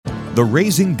The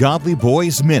Raising Godly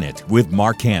Boys Minute with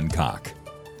Mark Hancock.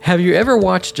 Have you ever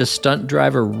watched a stunt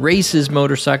driver race his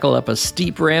motorcycle up a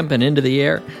steep ramp and into the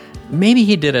air? Maybe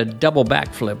he did a double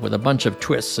backflip with a bunch of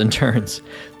twists and turns.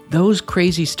 Those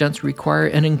crazy stunts require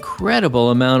an incredible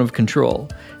amount of control.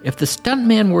 If the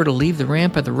stuntman were to leave the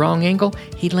ramp at the wrong angle,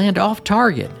 he'd land off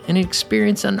target and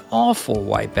experience an awful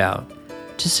wipeout.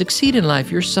 To succeed in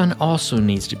life, your son also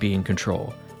needs to be in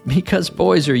control. Because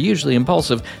boys are usually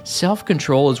impulsive,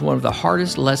 self-control is one of the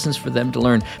hardest lessons for them to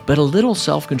learn, but a little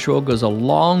self-control goes a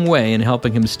long way in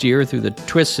helping him steer through the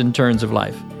twists and turns of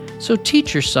life. So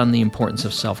teach your son the importance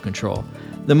of self-control.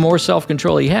 The more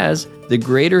self-control he has, the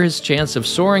greater his chance of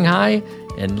soaring high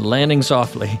and landing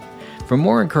softly. For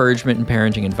more encouragement and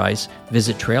parenting advice,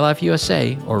 visit Trail Life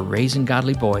USA or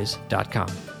RaisingGodlyBoys.com.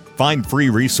 Find free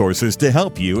resources to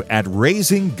help you at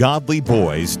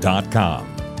RaisingGodlyBoys.com.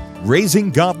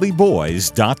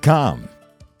 RaisingGodlyBoys.com.